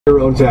your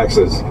own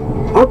taxes.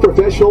 Our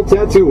professional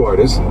tattoo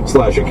artists /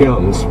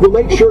 accountants will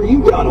make sure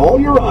you dot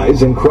all your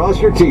I's and cross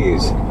your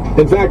T's.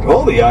 In fact,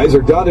 all the I's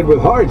are dotted with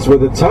hearts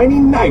with a tiny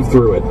knife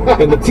through it,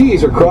 and the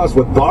T's are crossed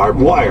with barbed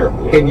wire.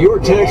 And your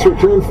tax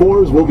return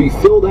forms will be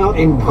filled out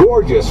in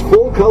gorgeous,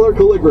 full-color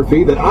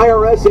calligraphy that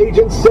IRS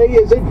agents say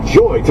is a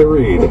joy to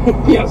read.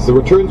 Yes, the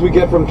returns we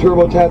get from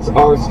TurboTax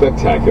are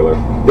spectacular.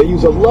 They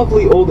use a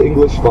lovely Old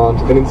English font,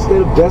 and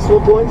instead of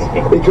decimal points,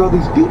 they draw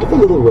these beautiful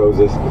little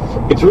roses.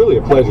 It's really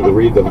a pleasure to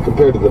read them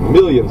compared to the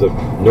millions of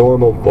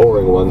normal,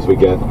 boring ones we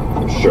get.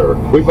 Sure,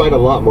 we find a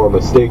lot more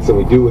mistakes than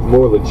we do with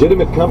more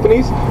legitimate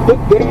companies, but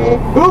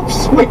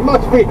oops, we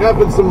must be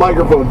having some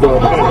microphone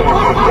problems.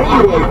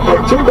 Anyway,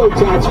 at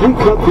TurboTax, we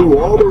cut through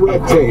all the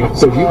red tape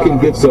so you can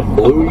get some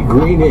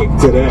bluey-green ink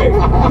today.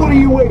 What are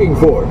you waiting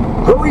for?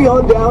 Hurry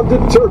on down to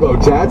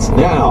TurboTax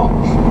now.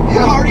 I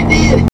already did.